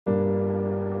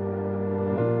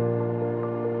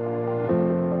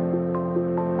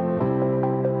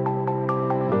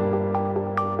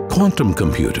Quantum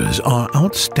computers are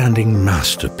outstanding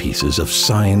masterpieces of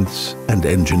science and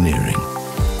engineering.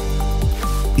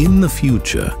 In the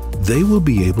future, they will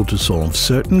be able to solve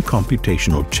certain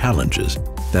computational challenges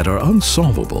that are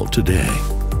unsolvable today.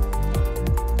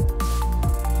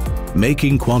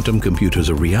 Making quantum computers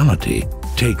a reality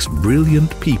takes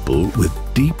brilliant people with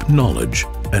deep knowledge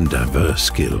and diverse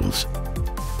skills.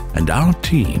 And our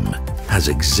team has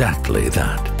exactly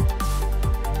that.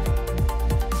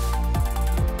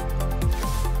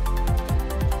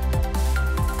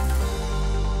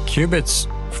 Qubits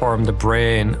form the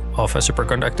brain of a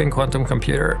superconducting quantum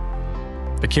computer.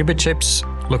 The qubit chips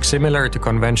look similar to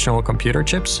conventional computer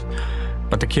chips,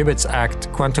 but the qubits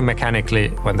act quantum mechanically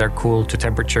when they're cooled to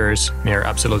temperatures near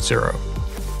absolute zero.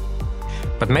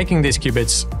 But making these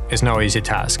qubits is no easy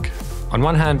task. On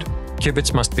one hand,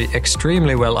 qubits must be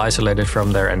extremely well isolated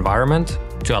from their environment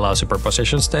to allow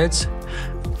superposition states.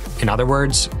 In other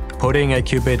words, putting a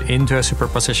qubit into a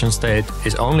superposition state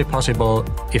is only possible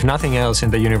if nothing else in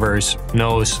the universe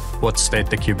knows what state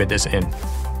the qubit is in.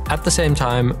 At the same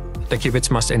time, the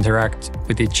qubits must interact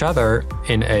with each other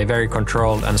in a very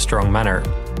controlled and strong manner.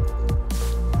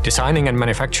 Designing and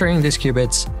manufacturing these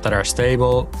qubits that are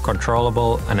stable,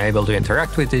 controllable, and able to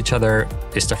interact with each other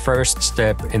is the first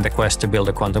step in the quest to build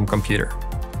a quantum computer.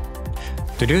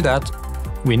 To do that,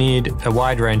 we need a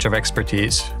wide range of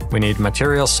expertise. We need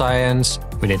material science,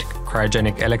 we need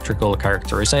cryogenic electrical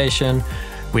characterization,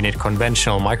 we need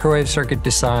conventional microwave circuit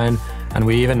design, and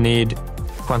we even need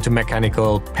quantum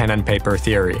mechanical pen and paper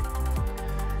theory.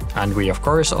 And we of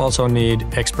course also need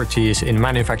expertise in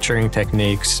manufacturing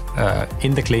techniques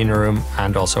in the clean room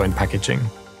and also in packaging.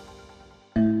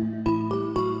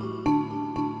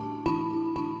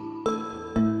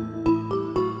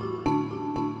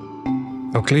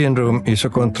 A clean room is a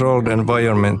controlled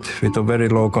environment with a very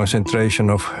low concentration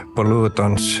of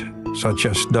pollutants, such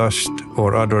as dust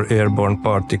or other airborne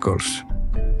particles.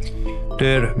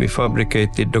 There we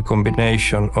fabricated the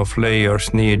combination of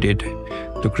layers needed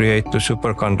to create the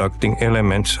superconducting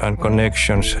elements and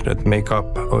connections that make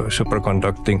up a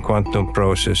superconducting quantum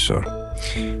processor.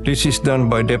 This is done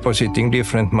by depositing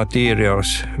different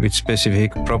materials with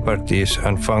specific properties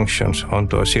and functions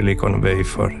onto a silicon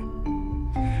wafer.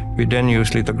 We then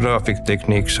use lithographic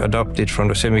techniques adapted from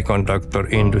the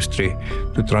semiconductor industry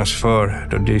to transfer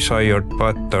the desired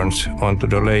patterns onto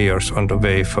the layers on the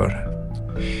wafer.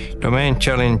 The main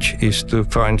challenge is to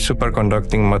find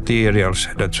superconducting materials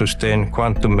that sustain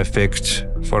quantum effects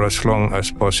for as long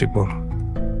as possible.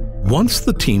 Once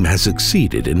the team has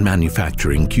succeeded in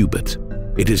manufacturing qubits,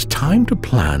 it is time to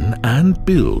plan and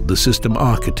build the system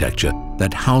architecture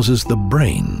that houses the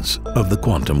brains of the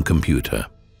quantum computer.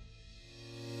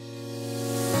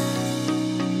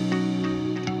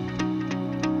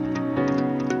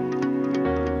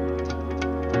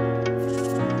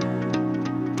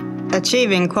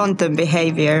 Achieving quantum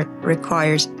behavior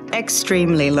requires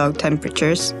extremely low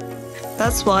temperatures.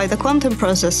 That's why the quantum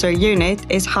processor unit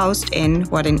is housed in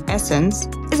what in essence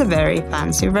is a very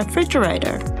fancy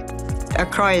refrigerator. A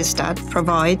cryostat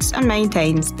provides and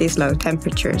maintains these low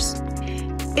temperatures.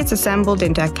 It's assembled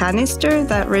into a canister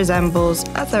that resembles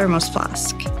a thermos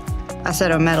flask. A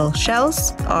set of metal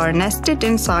shells are nested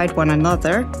inside one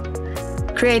another,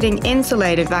 creating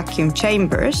insulated vacuum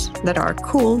chambers that are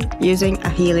cooled using a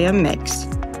helium mix.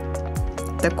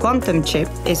 The quantum chip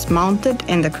is mounted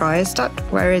in the cryostat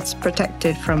where it's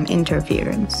protected from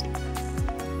interference.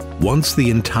 Once the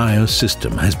entire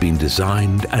system has been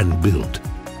designed and built,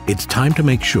 it's time to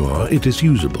make sure it is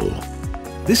usable.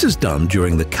 This is done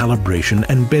during the calibration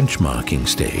and benchmarking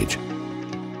stage.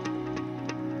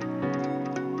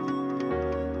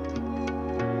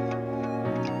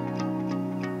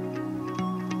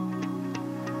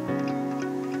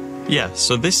 Yeah,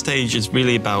 so this stage is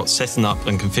really about setting up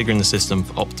and configuring the system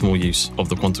for optimal use of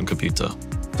the quantum computer.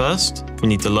 First, we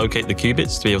need to locate the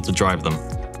qubits to be able to drive them.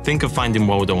 Think of finding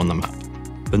Waldo on the map.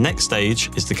 The next stage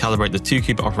is to calibrate the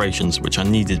 2-qubit operations which are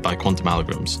needed by quantum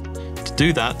algorithms. To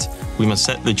do that, we must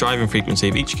set the driving frequency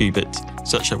of each qubit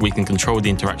such that we can control the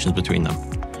interactions between them.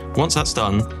 Once that's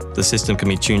done, the system can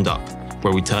be tuned up,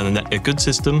 where we turn a good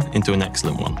system into an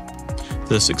excellent one.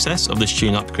 The success of this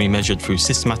tune-up can be measured through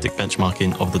systematic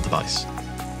benchmarking of the device.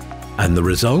 And the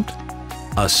result?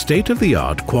 A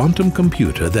state-of-the-art quantum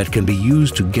computer that can be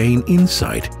used to gain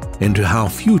insight into how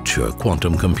future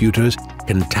quantum computers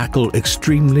can tackle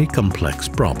extremely complex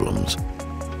problems.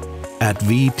 At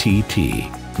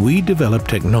VTT, we develop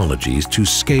technologies to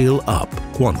scale up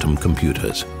quantum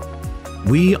computers.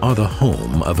 We are the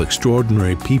home of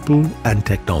extraordinary people and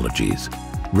technologies,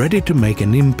 ready to make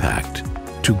an impact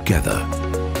together.